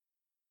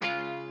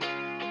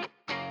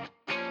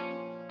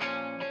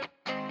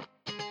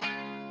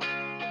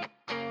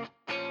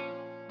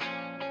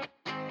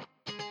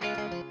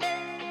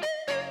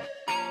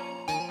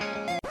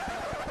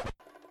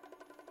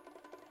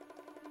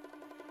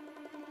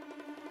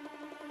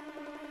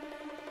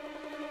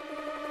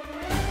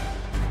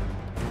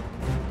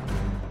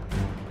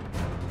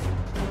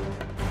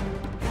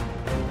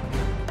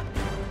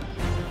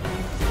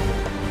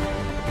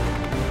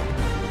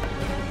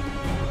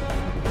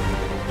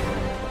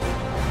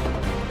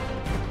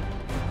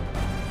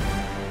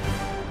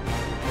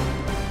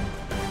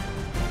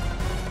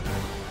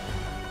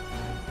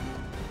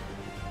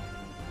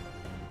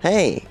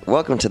Hey,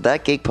 welcome to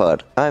That Geek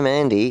Pod. I'm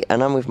Andy,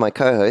 and I'm with my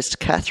co-host,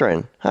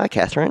 Catherine. Hi,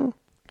 Catherine.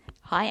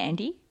 Hi,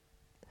 Andy.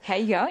 How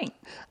you going?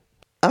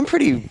 I'm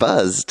pretty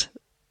buzzed.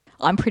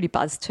 I'm pretty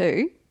buzzed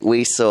too.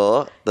 We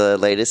saw the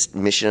latest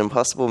Mission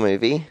Impossible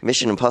movie,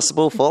 Mission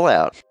Impossible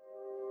Fallout.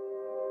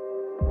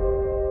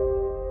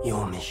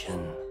 Your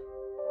mission.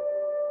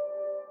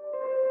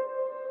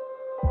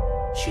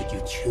 Should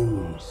you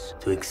choose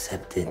to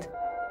accept it?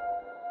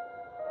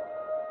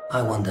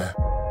 I wonder,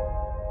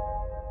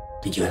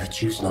 did you ever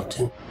choose not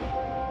to?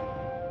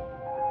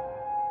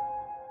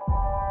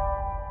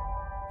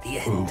 The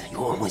end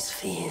you always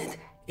feared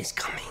is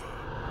coming.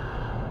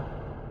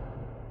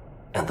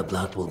 And the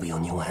blood will be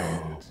on your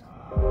hands.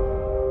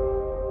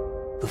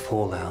 The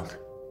fallout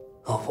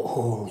of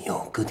all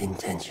your good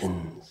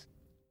intentions.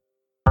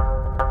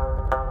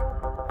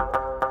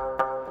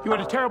 You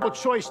had a terrible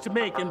choice to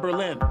make in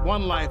Berlin.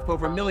 One life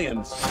over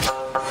millions.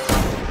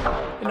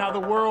 And now the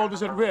world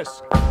is at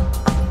risk.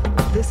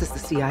 This is the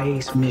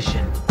CIA's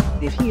mission.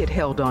 If he had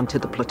held on to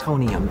the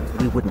plutonium,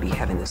 we wouldn't be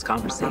having this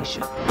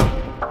conversation.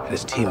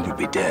 His team would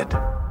be dead.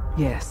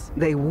 Yes,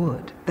 they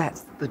would.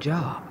 That's the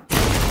job. Get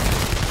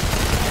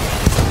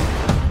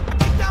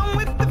down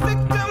with the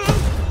victims.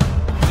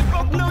 We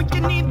both know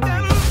you need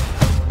them.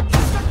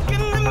 You're stuck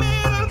in the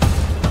middle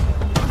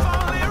of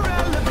all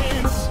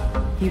irrelevance.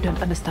 You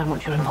don't understand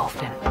what you're involved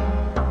in.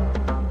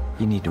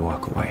 You need to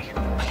walk away.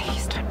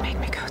 Please don't make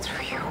me go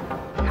through you.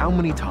 How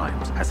many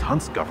times has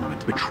Hunt's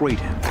government betrayed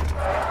him,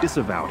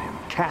 disavowed him,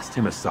 cast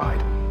him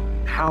aside?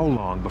 How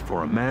long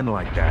before a man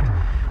like that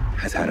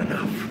has had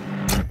enough?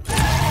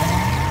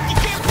 You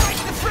can't fight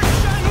the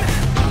friction.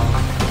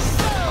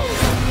 So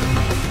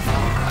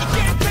you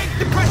can't take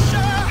the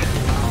pressure.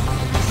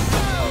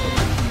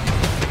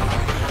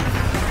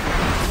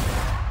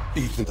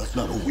 So Ethan, that's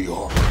not who we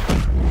are.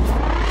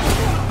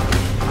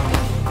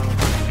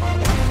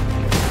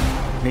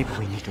 Maybe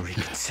we need to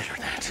reconsider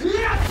that.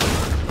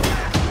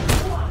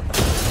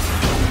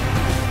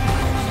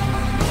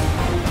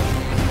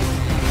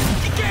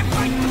 you can't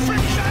fight the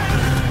friction.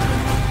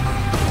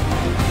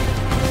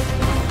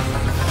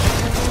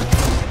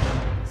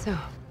 So,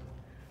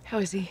 how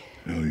is he?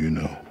 Hell, you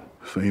know.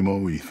 Same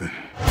old Ethan.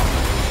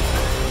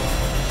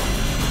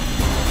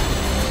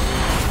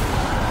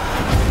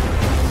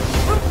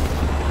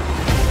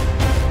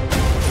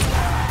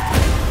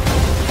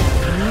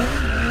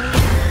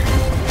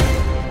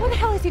 What the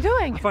hell is he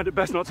doing? I find it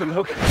best not to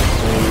look.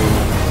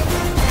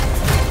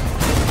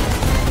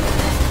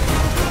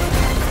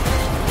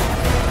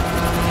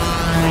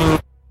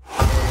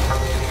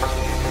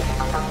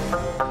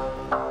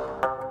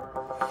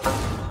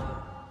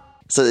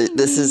 So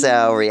this is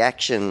our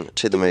reaction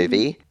to the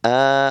movie.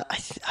 I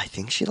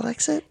think she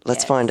likes it.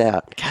 Let's find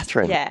out.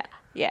 Catherine. Yeah.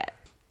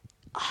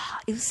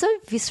 It was so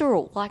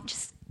visceral. Like,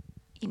 just,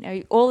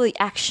 all the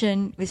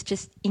action was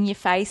just in your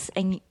face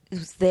and it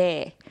was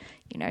there.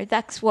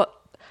 That's what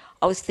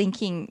I was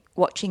thinking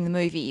watching the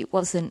movie. It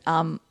wasn't,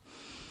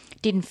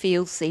 didn't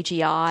feel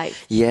CGI.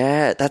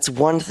 Yeah, that's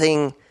one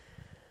thing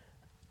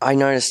I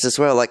noticed as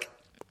well. Like,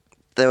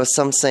 there were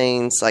some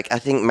scenes, like, I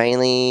think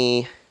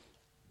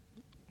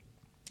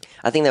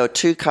there were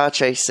two car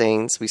chase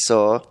scenes we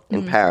saw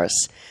in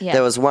Paris. Yeah.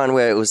 There was one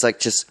where it was like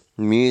just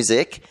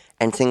music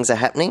and things are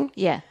happening.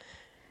 Yeah.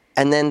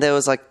 And then there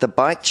was like the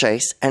bike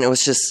chase and it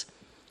was just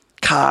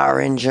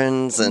car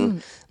engines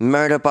and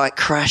motorbike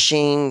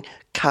crashing,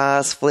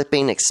 cars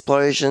flipping,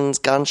 explosions,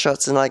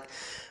 gunshots, and like,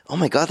 oh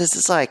my God, this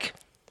is like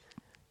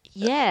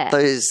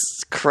those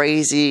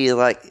crazy,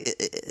 like,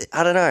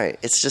 I don't know,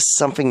 it's just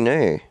something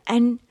new.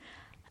 And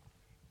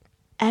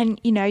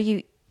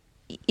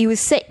it was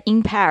set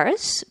in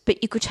Paris,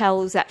 but you could tell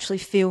it was actually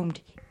filmed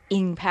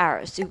in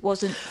Paris. It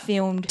wasn't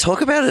filmed.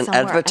 Talk about an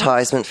somewhere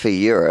advertisement for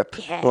Europe.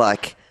 Yeah.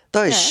 Like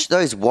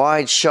those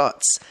wide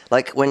shots,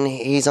 like when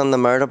he's on the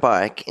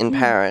motorbike in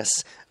Paris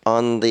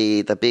on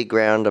the big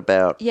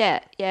roundabout.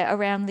 Yeah,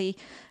 around the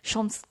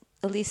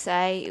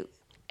Champs-Élysées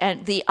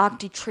and the Arc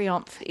de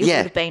Triomphe. It would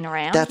have been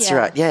around. That's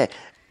right. Yeah,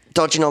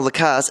 dodging all the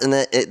cars, and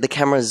the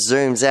camera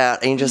zooms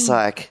out, and you're just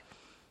like,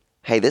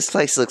 hey, this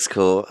place looks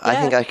cool. I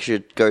think I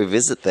should go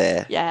visit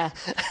there. Yeah.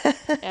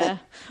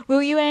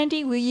 Will you,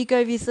 Andy? Will you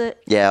go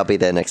visit? Yeah, I'll be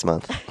there next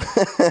month.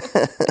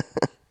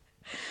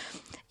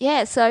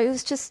 Yeah, so it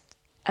was just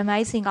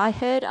amazing. I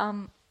heard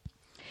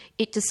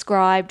it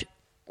described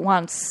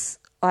once,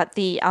 like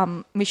the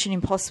Mission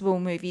Impossible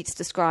movie, it's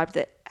described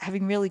that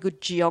having really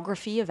good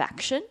geography of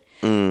action,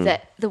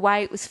 that the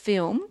way it was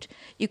filmed,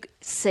 you could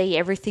see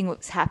everything that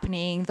was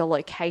happening, the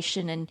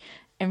location,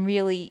 and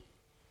really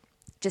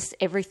just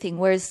everything.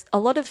 Whereas a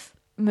lot of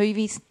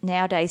movies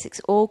nowadays, it's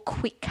all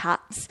quick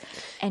cuts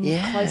and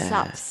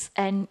close-ups,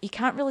 and you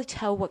can't really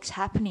tell what's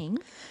happening.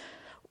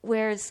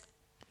 Whereas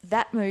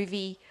that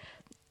movie,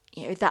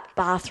 that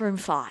bathroom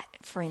fight,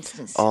 for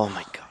instance. Oh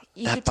my God.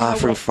 That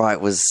bathroom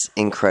fight was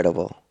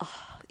incredible.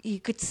 You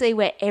could see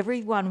where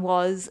everyone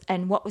was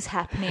and what was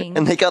happening.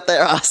 And they got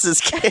their asses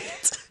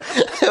kicked.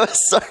 It was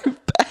so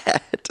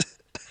bad.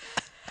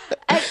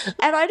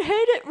 And I'd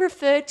heard it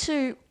referred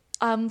to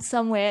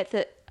somewhere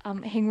that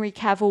Henry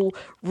Cavill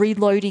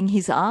reloading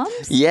his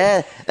arms.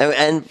 Yeah,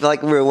 and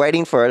like we were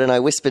waiting for it, and I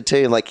whispered to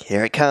him like,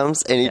 "Here it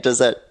comes," and he does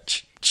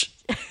that.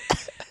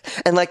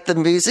 And like the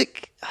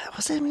music,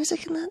 was there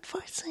music in that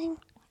fight scene?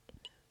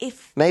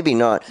 Maybe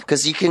not,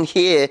 because you can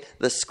hear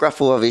the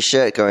scruffle of his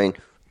shirt going.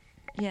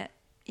 Yeah.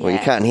 Well, you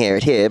can't hear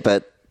it here,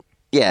 but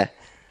yeah,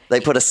 they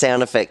put a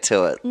sound effect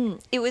to it.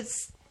 It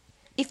was,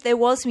 if there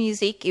was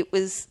music, it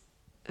was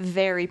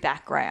very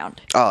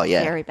background. Oh,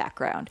 yeah. Very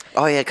background.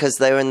 Oh, yeah, because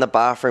they were in the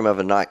bathroom of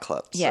a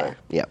nightclub. Yeah. So,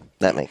 yeah,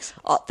 that makes sense.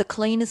 Oh, the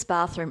cleanest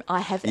bathroom I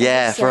have ever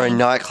Yeah, seen. for a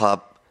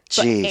nightclub.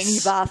 For Jeez. any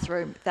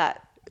bathroom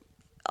that...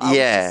 I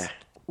Yeah. was just,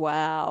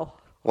 wow.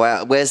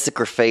 Wow, where's the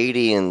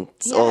graffiti and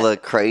all the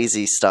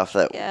crazy stuff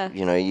that, Yeah.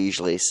 you know, you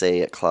usually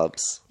see at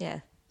clubs?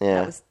 Yeah.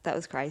 Yeah. That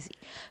was crazy.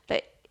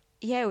 But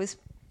yeah, it was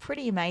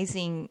pretty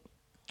amazing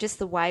just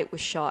the way it was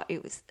shot.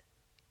 It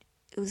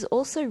was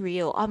also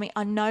real. I mean,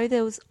 I know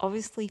there was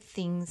obviously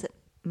things that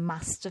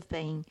must have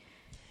been.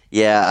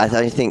 Yeah, I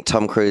don't think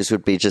Tom Cruise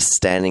would be just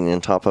standing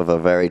on top of a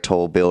very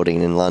tall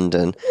building in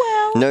London.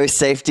 Well, no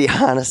safety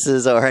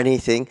harnesses or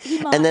anything. He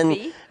might and then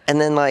be.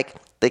 and then like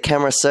the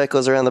camera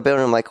circles around the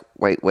building. I'm like,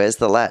 wait, where's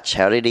the latch?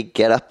 How did he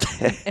get up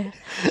there?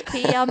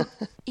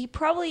 He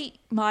probably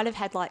might have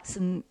had like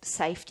some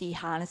safety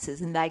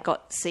harnesses and they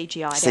got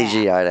CGI'd out.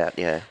 CGI'd out,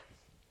 yeah.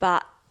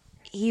 But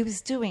he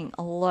was doing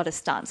a lot of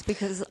stunts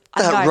because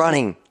That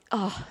running.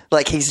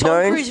 Like he's Tom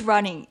known. Cruise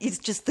running is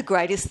just the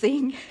greatest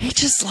thing. He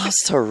just loves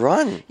to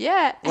run.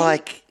 Yeah. and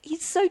Like-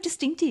 he's so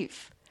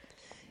distinctive.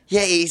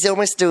 Yeah, he's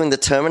almost doing the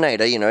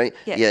Terminator, you know.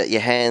 Yeah.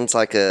 Your hands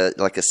like a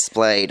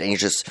spade, and you're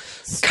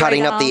just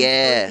cutting up the arms,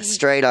 air, really.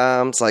 straight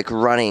arms, like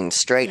running,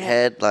 straight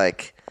head,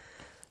 like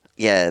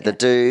the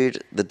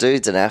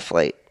dude's an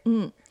athlete.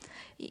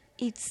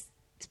 It's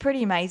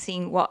pretty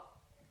amazing what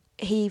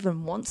he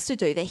even wants to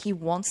do, that he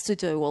wants to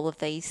do all of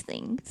these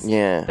things.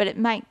 Yeah. But it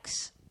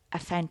makes a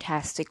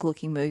fantastic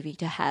looking movie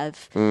to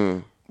have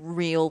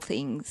real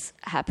things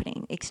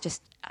happening. It's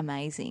just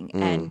amazing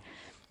and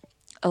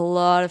a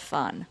lot of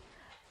fun.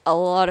 A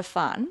lot of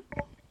fun.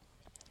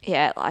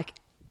 Yeah, like,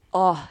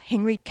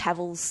 Henry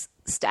Cavill's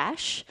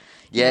stash.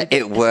 Yeah,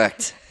 it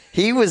worked.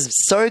 He was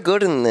so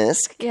good in this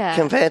Yeah.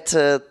 compared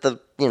to the,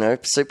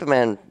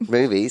 Superman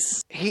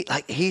movies.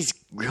 He's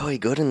really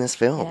good in this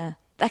film. Yeah.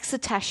 That's the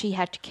tash he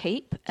had to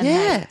keep and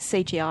Yeah. had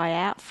CGI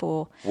out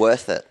for.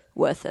 Worth it.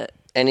 Worth it.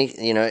 And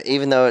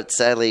even though it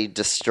sadly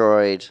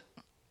destroyed,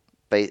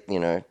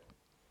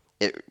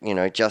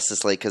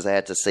 Justice League because they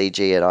had to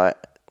CG it.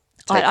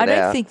 I don't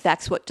out. think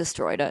that's what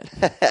destroyed it.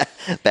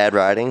 Bad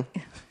writing.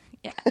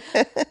 Yeah.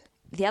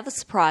 The other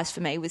surprise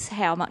for me was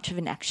how much of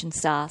an action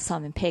star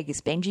Simon Pegg as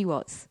Benji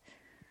was.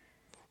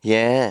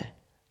 Yeah.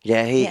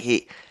 Yeah,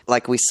 he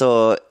like we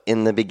saw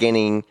in the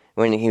beginning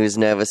when he was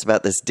nervous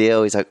about this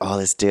deal, he's like, "Oh,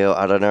 this deal,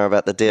 I don't know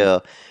about the deal."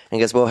 And he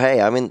goes, "Well, hey,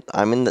 I'm in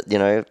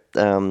the,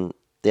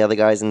 the other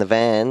guy's in the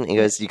van." He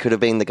goes, "You could have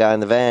been the guy in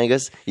the van." He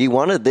goes, "You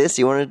wanted this,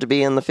 you wanted to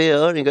be in the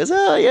field." And he goes,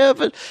 "Oh, yeah,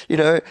 but,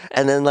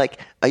 and then like,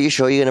 "Are you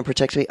sure you're going to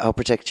protect me?" "I'll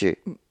protect you."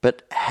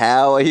 "But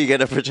how are you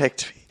going to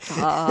protect me?"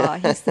 Oh,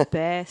 he's the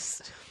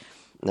best.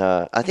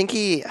 No, I think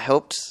he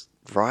helped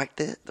write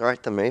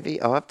the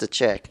movie. I'll have to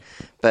check.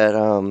 But,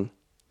 oh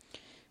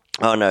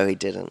no, he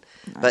didn't.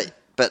 No.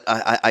 But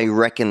I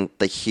reckon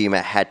the humour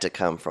had to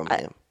come from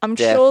him. I'm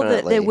sure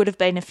that there would have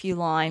been a few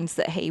lines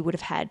that he would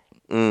have had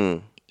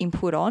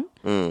input on.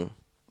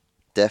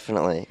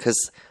 Definitely,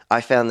 because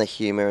I found the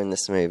humour in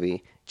this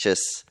movie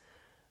just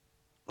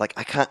like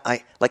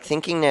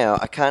thinking now.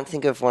 I can't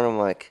think of one. I'm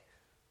like,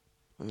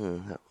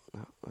 that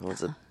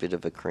was a bit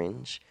of a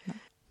cringe.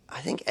 I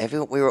think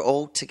we were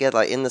all together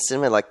like in the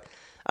cinema. Like,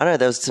 I don't know,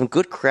 there was some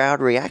good crowd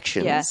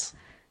reactions.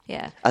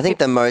 Yeah. I think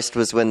the most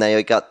was when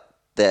they got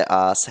their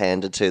ass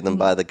handed to them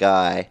by the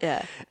guy.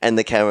 Yeah. And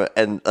the camera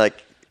and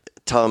like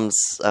Tom's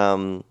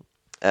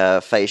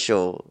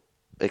facial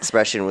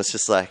expression was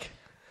just like,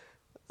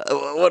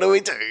 what do we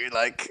do?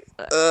 Like,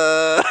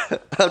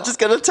 I'm just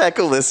going to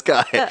tackle this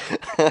guy.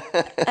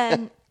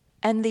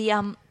 And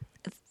the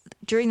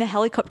during the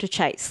helicopter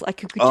chase,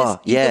 like you could you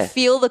yeah. could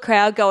feel the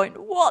crowd going,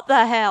 "What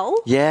the hell?"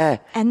 Yeah.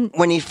 And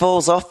when he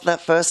falls off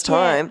that first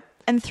time.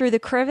 And through the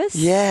crevice.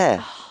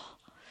 Yeah.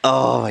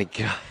 Oh my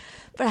God.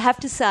 But I have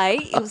to say,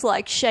 it was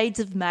like shades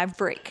of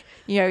Maverick,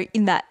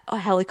 in that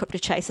helicopter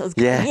chase. I was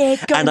going, yeah,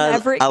 go and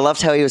Maverick. I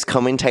loved how he was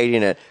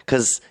commentating it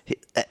because,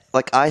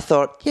 I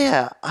thought,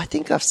 I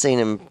think I've seen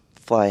him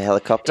fly a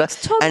helicopter.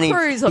 It's Tom and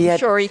Cruise, I'm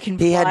sure he can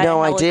fly He had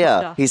no a idea.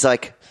 helicopter. He's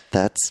like,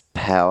 that's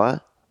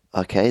power.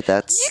 Okay,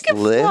 that's You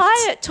can lift.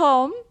 fly it,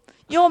 Tom.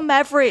 You're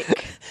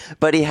Maverick.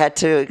 But he had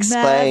to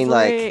explain,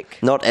 Maverick.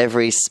 not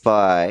every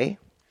spy,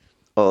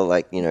 or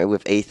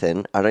with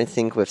Ethan. I don't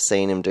think we've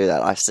seen him do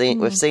that.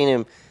 We've seen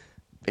him,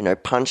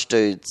 punch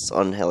dudes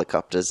on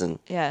helicopters, and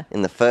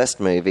in the first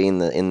movie in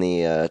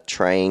the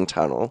train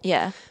tunnel.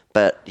 Yeah.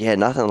 But yeah,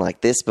 nothing like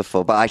this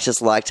before. But I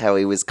just liked how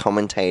he was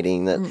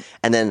commentating that,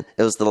 and then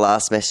it was the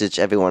last message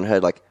everyone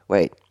heard. Like,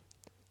 wait,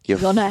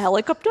 You're on a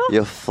helicopter?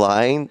 You're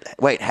flying?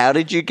 Wait, how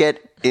did you get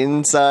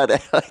inside a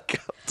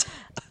helicopter?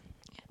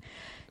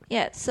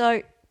 Yeah,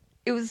 so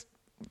it was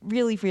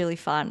really, really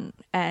fun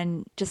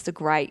and just a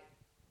great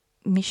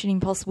Mission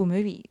Impossible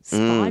movie,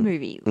 spy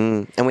movie.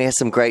 And we had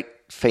some great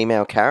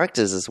female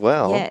characters as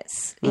well.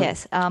 Yes,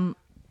 yes.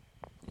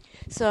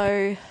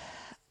 So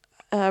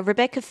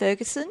Rebecca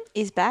Ferguson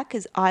is back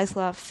as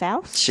Isla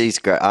Faust. She's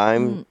great.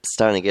 I'm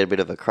starting to get a bit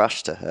of a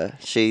crush to her.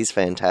 She's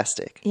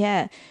fantastic.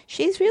 Yeah,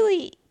 she's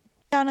really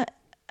done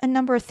a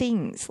number of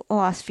things the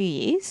last few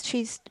years.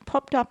 She's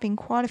popped up in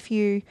quite a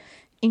few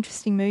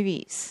interesting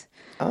movies.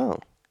 Oh.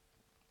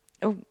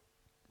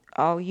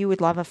 Oh, you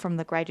would love her from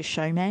The Greatest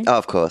Showman. Oh,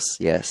 of course,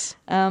 yes.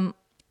 The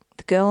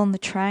Girl on the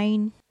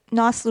Train.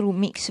 Nice little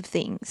mix of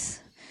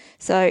things.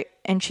 So,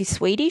 and she's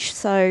Swedish,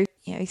 so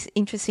you know it's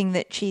interesting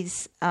that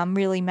she's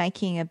really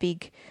making a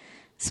big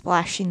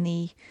splash in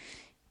the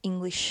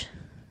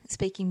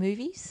English-speaking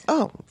movies.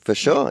 Oh, for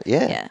sure.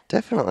 Yeah,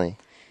 definitely.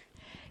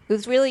 It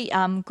was really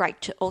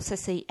great to also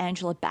see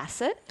Angela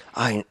Bassett.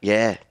 Oh,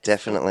 yeah,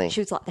 definitely.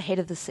 She was like the head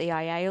of the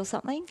CIA or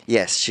something.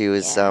 Yes, she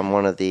was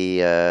one of the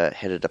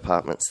head of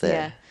departments there.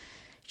 Yeah,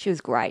 she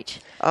was great.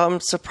 I'm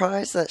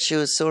surprised that she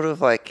was sort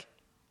of like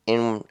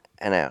in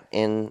and out,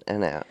 in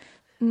and out.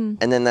 And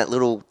then that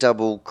little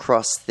double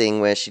cross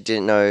thing where she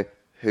didn't know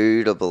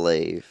who to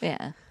believe.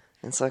 Yeah.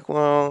 It's like,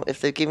 well,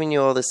 if they're giving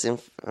you all this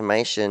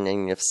information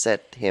and you've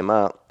set him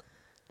up,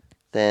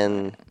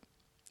 then...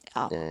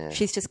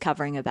 She's just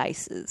covering her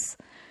bases.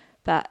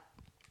 But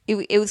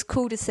it was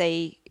cool to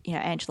see, you know,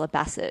 Angela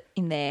Bassett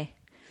in there.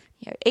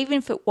 You know, even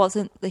if it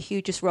wasn't the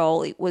hugest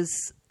role, it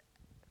was,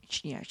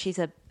 you know, she's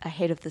a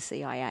head of the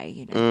CIA,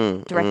 you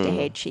know, director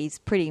head. She's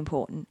pretty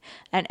important.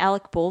 And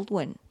Alec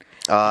Baldwin.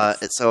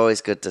 It's always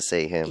good to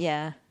see him.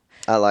 Yeah.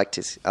 I like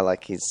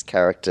his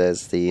character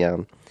as the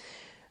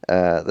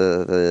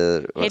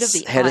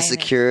head of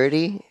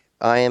security,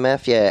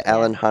 IMF. Yeah,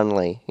 Alan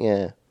Hunley.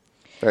 Yeah,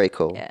 very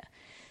cool. Yeah.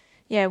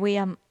 Yeah, we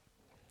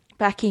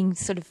back in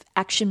sort of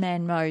action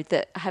man mode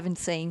that I haven't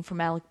seen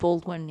from Alec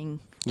Baldwin in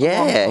a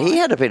long time. He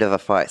had a bit of a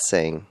fight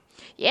scene.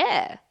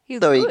 Yeah, he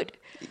was Though good.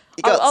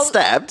 He got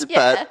stabbed,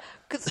 yeah, but...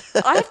 because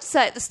I have to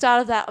say at the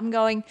start of that, I'm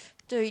going,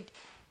 dude,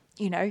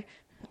 you know,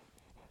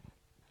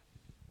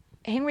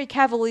 Henry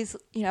Cavill is,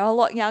 you know, a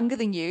lot younger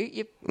than you.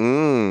 You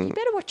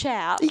better watch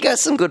out. He got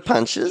some good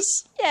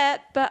punches. Yeah,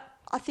 but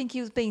I think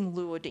he was being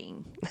lured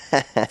in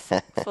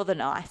for the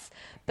knife.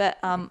 But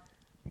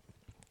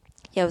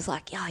yeah, I was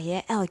like, oh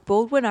yeah, Alec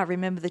Baldwin. I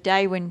remember the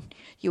day when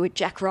you were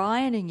Jack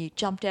Ryan and you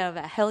jumped out of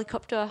a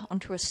helicopter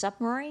onto a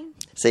submarine.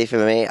 See,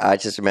 for me, I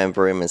just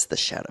remember him as the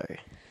Shadow.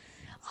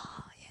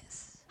 Oh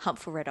yes, Hunt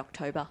for Red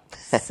October.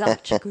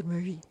 Such a good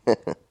movie.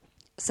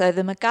 So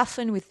the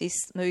MacGuffin with this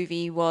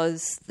movie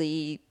was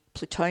the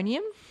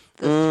plutonium,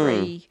 the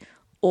 3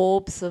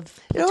 orbs of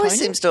plutonium. It always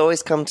seems to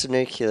always come to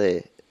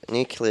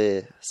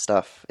nuclear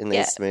stuff in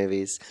these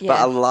movies. Yeah. But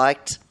I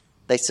liked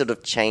they sort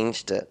of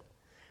changed it,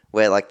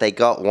 where like they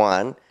got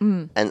one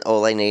and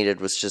all they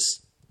needed was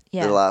just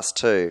the last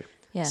 2.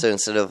 Yeah. So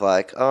instead of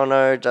like, oh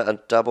no, a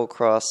double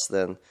cross,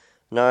 then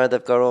no,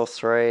 they've got all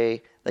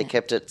 3. They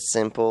kept it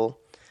simple.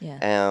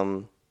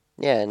 Yeah.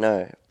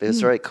 It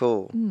was very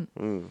cool.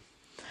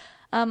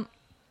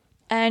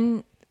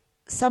 And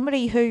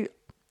somebody who,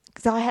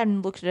 because I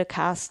hadn't looked at a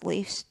cast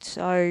list,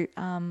 so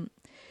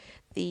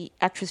the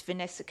actress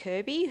Vanessa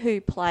Kirby,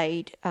 who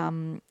played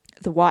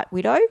the White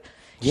Widow,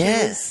 she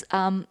was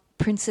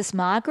Princess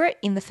Margaret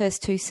in the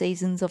first 2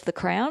 seasons of The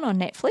Crown on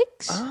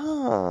Netflix.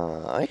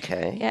 Oh,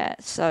 okay. Yeah,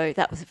 so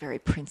that was a very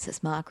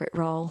Princess Margaret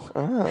role.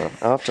 Oh,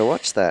 I'll have to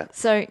watch that.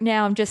 So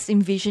now I'm just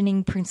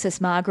envisioning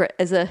Princess Margaret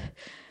as a,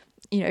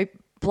 you know,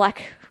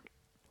 black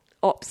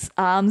ops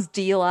arms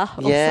dealer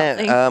or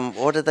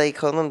something. What do they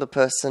call them? The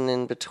person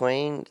in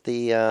between?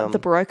 The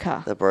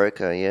broker. The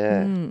broker,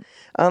 yeah.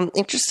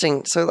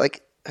 Interesting. So,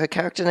 like, her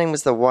character name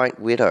was the White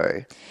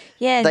Widow.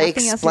 Yeah, they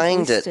nothing explained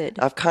else is listed.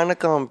 it. I've kind of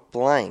gone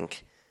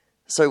blank.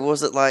 So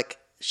was it like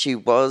she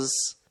was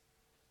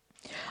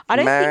I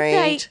don't married?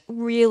 think they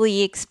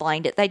really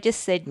explained it. They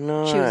just said she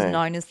was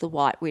known as the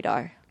White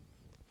Widow.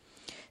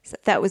 So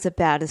that was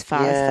about as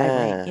far as they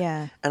went.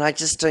 Yeah. And I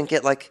just don't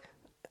get like,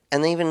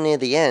 and even near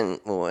the end,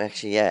 well,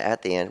 actually,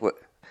 at the end,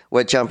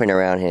 we're jumping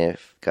around here,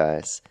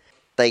 guys.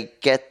 They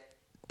get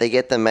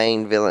the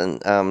main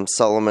villain,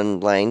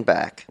 Solomon Lane,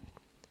 back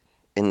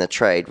in the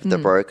trade with the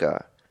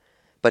broker.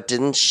 But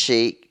didn't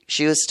she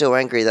was still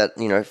angry that,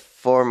 you know,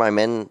 4 of my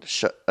men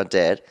are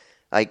dead.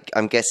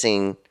 I'm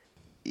guessing,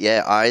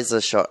 Isa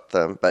shot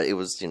them, but it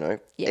was, you know,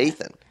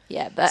 Ethan.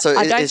 Yeah, but so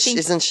I don't think...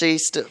 Isn't she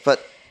still...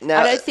 But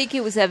now, I don't think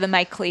it was ever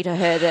made clear to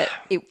her that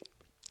it...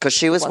 Because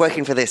she was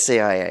working for the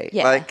CIA.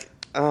 Yeah. Like,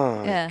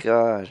 oh, my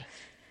God.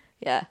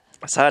 Yeah.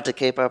 It's hard to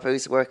keep up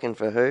who's working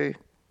for who.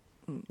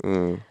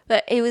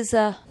 But it was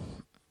a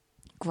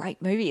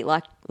great movie.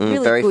 Like,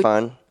 really very good,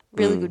 fun.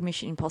 Really good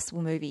Mission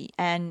Impossible movie.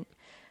 And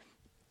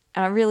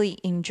I'm really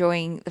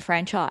enjoying the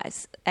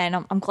franchise. And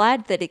I'm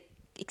glad that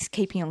it's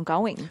keeping on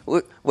going.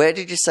 Where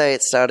did you say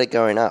it started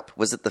going up?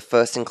 Was it the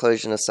first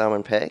inclusion of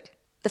Simon Pegg?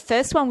 The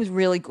first one was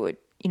really good.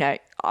 You know,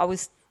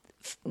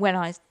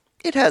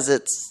 It has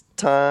its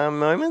time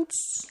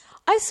moments.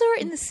 I saw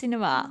it in the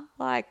cinema.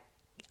 Like,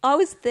 I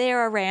was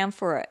there around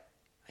for it.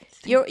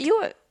 You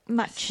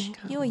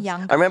were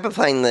young. I remember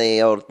playing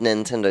the old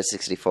Nintendo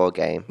 64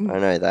 game. I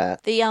know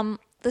that.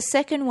 The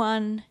second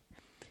one,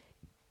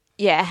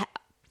 yeah,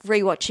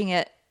 rewatching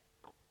it,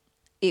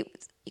 you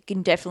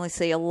can definitely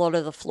see a lot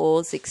of the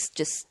flaws. It's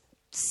just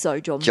so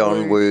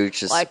John Woo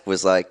just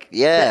was like,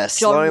 yeah,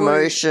 slow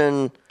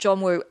motion.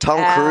 John Woo, Tom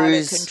out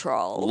Cruise, of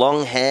control.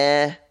 long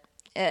hair,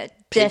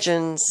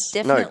 Pigeons.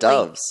 No,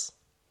 doves.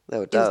 They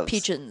were doves. It was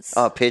pigeons.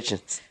 Oh,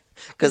 pigeons.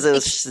 Because it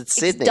was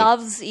Sydney. It's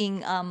doves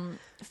in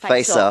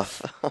Face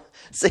Off.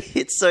 See,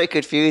 it's so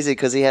confusing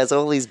because he has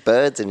all these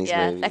birds in his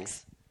movie.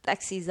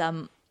 That's his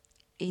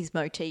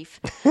motif.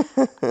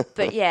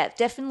 But yeah,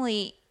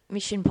 definitely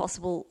Mission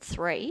Impossible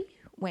 3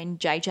 when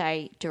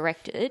JJ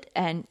directed,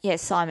 and yeah,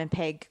 Simon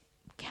Pegg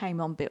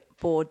came on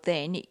board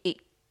then.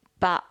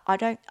 But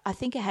I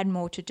think it had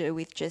more to do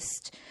with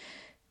just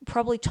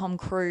probably Tom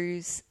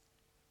Cruise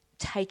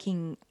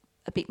taking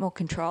a bit more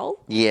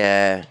control.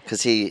 Yeah,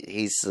 because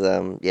he's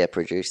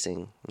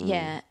producing.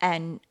 Yeah,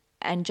 and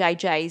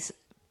JJ's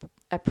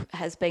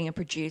has been a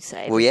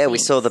producer. Well, yeah, we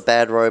saw the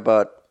Bad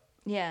Robot.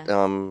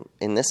 Yeah.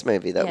 In this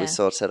movie that we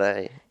saw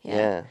today.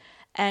 Yeah.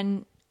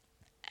 And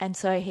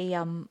so he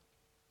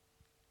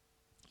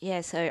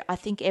so I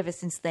think ever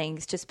since then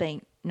it's just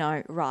been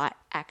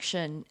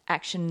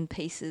action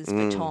pieces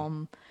for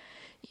Tom.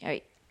 You know,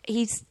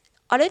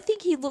 I don't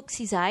think he looks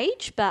his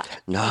age, but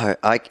no,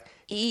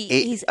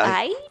 he's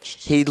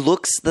aged. He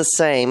looks the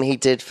same he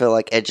did for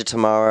like Edge of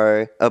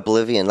Tomorrow,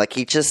 Oblivion. Like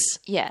he just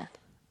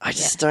I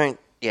just don't.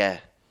 Yeah.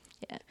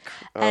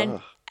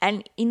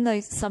 And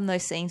in some of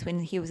those scenes when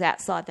he was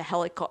outside the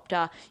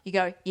helicopter, you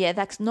go, yeah,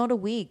 that's not a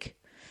wig.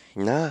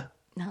 No.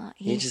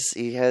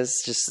 He has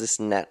just this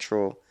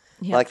natural.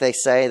 Yeah. Like they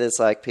say, there's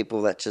like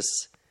people that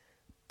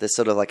they're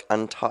sort of like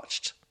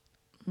untouched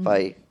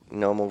by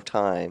normal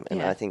time,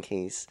 and I think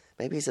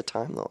maybe he's a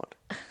Time Lord.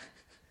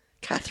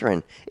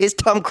 Catherine, is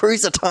Tom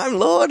Cruise a Time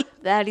Lord?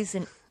 That is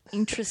an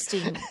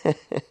interesting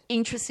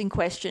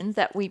question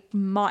that we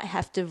might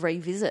have to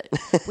revisit.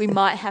 We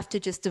might have to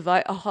just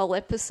devote a whole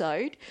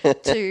episode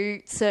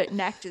to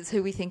certain actors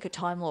who we think are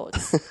Time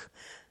Lords.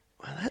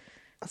 Well,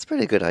 that's a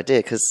pretty good idea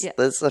because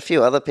there's a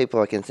few other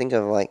people I can think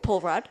of, like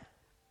Paul Rudd.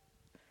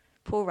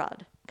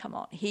 Come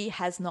on, he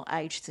has not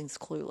aged since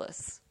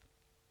Clueless.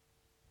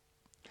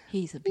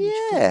 He's a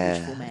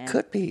beautiful man.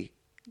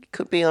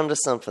 Could be onto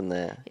something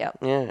there. Yep.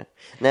 Yeah.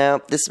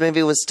 Now, this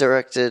movie was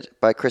directed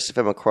by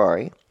Christopher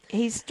McQuarrie.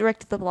 He's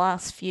directed the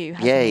last few,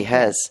 hasn't he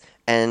has.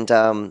 And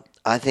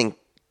I think,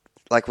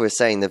 like we were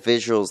saying, the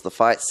visuals, the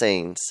fight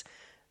scenes,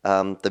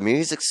 the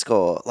music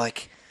score,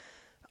 like,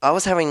 I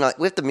was having, like,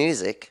 with the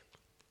music,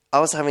 I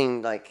was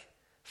having, like,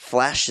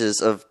 flashes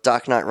of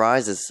Dark Knight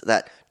Rises,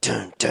 that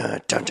dun,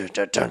 dun, dun, dun,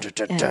 dun, dun, dun,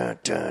 dun, dun,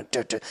 dun,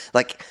 dun, dun,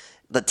 like,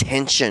 the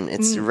tension,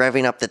 it's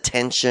revving up the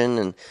tension,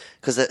 and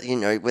because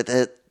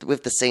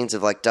with the scenes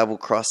of like double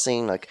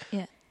crossing, like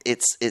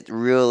it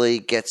really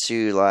gets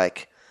you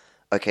like,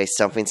 okay,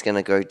 something's going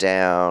to go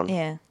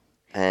down,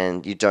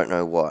 and you don't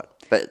know what.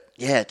 But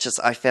yeah,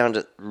 I found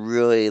it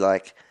really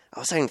like I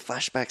was having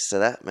flashbacks to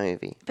that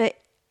movie.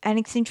 And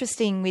it's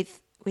interesting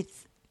with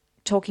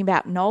talking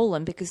about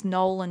Nolan because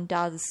Nolan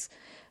does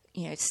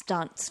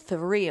stunts for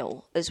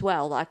real as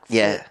well, like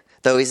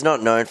Though he's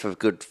not known for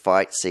good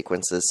fight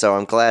sequences, so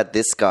I'm glad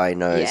this guy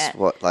knows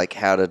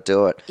how to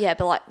do it. Yeah,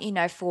 but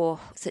for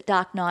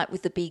Dark Knight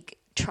with the big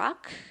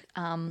truck.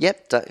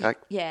 Yep,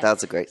 that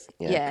was a great,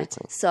 good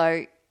scene.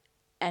 So,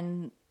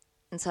 and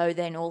so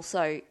then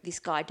also this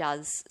guy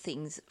does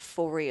things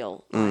for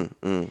real.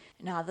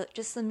 Now,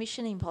 just the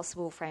Mission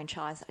Impossible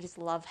franchise, I just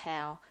love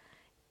how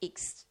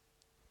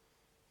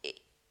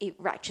it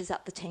ratchets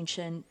up the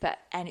tension,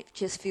 and it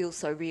just feels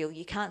so real.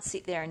 You can't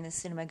sit there in the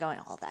cinema going,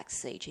 "Oh, that's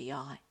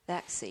CGI.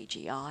 That's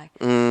CGI,"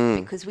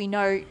 because we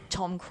know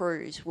Tom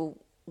Cruise will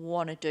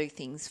want to do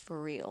things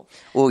for real.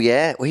 Well,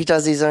 he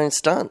does his own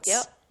stunts.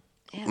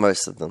 Yep.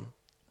 Most of them.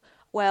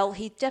 Well,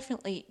 he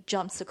definitely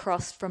jumps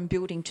across from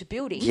building to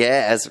building.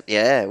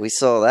 Yeah, we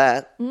saw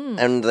that,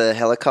 and the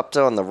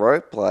helicopter on the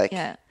rope.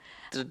 The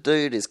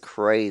dude is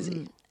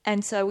crazy.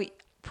 And so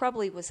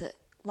was it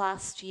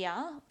last year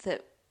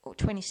or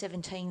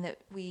 2017 that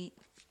the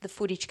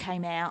footage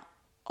came out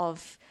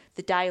of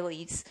the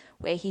dailies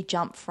where he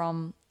jumped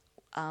from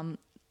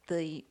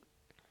the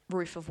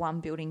roof of one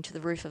building to the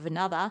roof of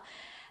another,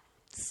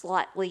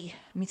 slightly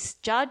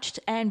misjudged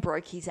and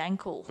broke his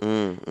ankle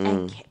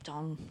and kept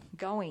on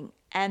going.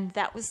 And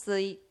that was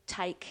the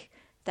take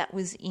that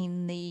was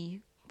in the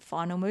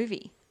final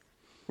movie.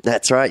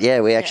 That's right,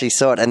 we actually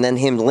saw it. And then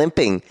him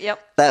limping.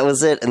 Yep. That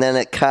was it. And then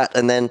it cut,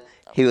 and then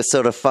he was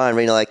sort of fine,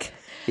 being like,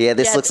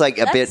 this looks like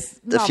a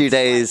few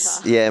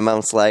days,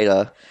 months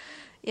later.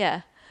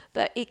 Yeah,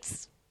 but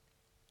it's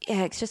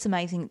just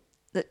amazing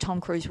that Tom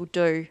Cruise will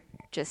do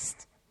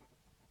just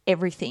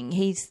everything.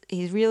 He's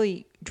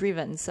really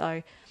driven,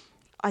 so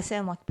I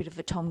sound like a bit of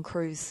a Tom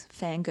Cruise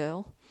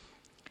fangirl.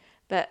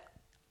 But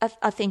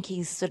I think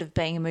he's sort of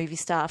being a movie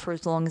star for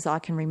as long as I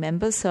can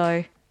remember,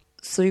 so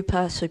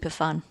super, super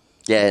fun.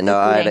 Yeah, no,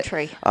 good I'd-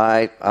 entry.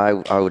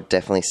 I would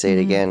definitely see it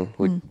again.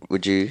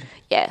 Would you?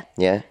 Yeah.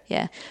 Yeah.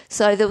 Yeah.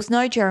 So there was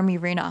no Jeremy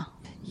Renner.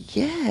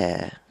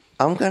 Yeah.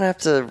 I'm going to have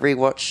to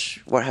rewatch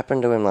what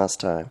happened to him last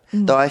time.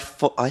 Mm. Though I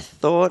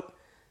thought,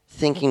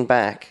 thinking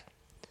back,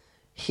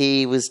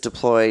 he was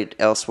deployed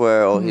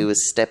elsewhere or he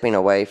was stepping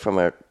away from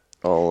it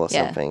all or Mm.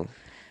 Yeah. something.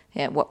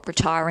 Yeah,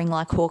 retiring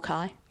like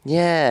Hawkeye?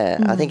 Yeah,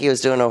 I think he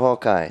was doing a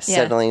Hawkeye,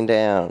 settling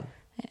down.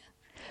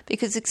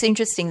 Because it's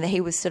interesting that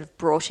he was sort of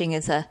brought in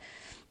as a,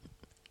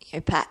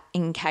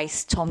 in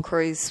case Tom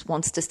Cruise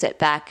wants to step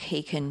back,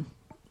 he can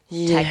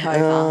take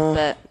over.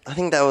 But I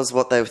think that was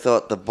what they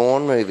thought the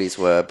Bourne movies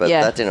were, but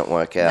Yeah. that didn't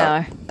work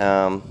out.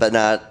 No. But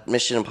no,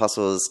 Mission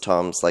Impossible is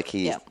Tom's, like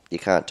you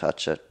can't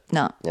touch it.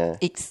 no, Yeah.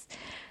 it's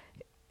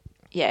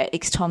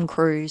Tom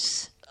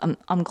Cruise.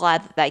 I'm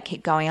glad that they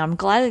keep going. I'm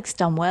glad it's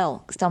done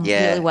well. It's done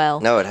Yeah. really well.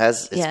 No, it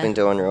has. It's Yeah. been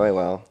doing really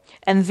well.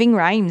 And Ving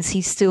Rhames,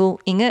 he's still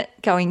in it,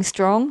 going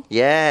strong.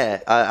 Yeah,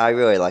 I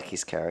really like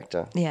his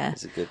character. Yeah.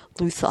 He's a good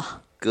Luther.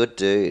 good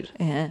dude.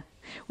 Yeah.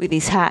 With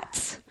his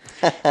hats.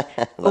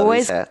 Love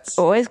his hats.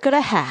 Always got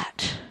a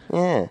hat.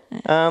 Yeah.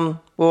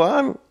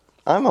 Well,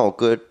 I'm all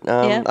good.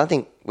 Yeah. I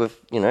think we've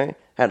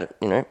had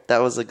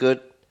that was a good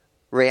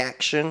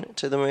reaction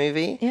to the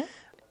movie. Yeah.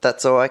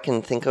 That's all I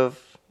can think of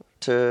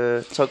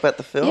to talk about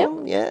the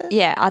film. Yeah.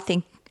 Yeah, I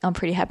think I'm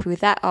pretty happy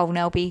with that. I'll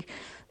now be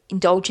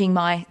indulging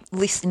my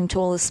listening to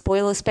all the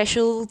spoiler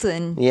specials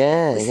and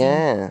Yeah.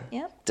 listening.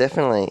 Yeah.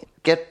 Definitely.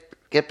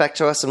 Get back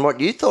to us and what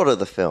you thought of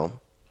the film.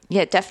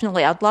 Yeah,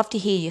 definitely. I'd love to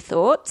hear your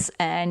thoughts.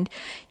 And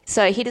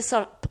so hit us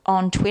up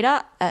on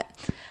Twitter at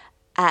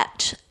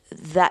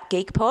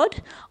ThatGeekPod.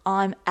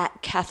 I'm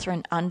at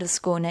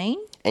Catherine_Neen.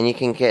 And you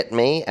can get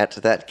me at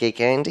That Geek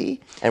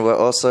Andy, and we're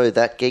also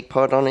That Geek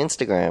Pod on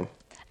Instagram.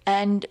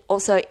 And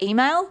also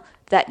email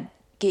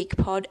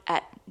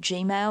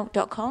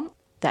thatgeekpod@gmail.com.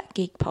 That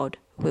Geek Pod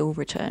will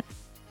return.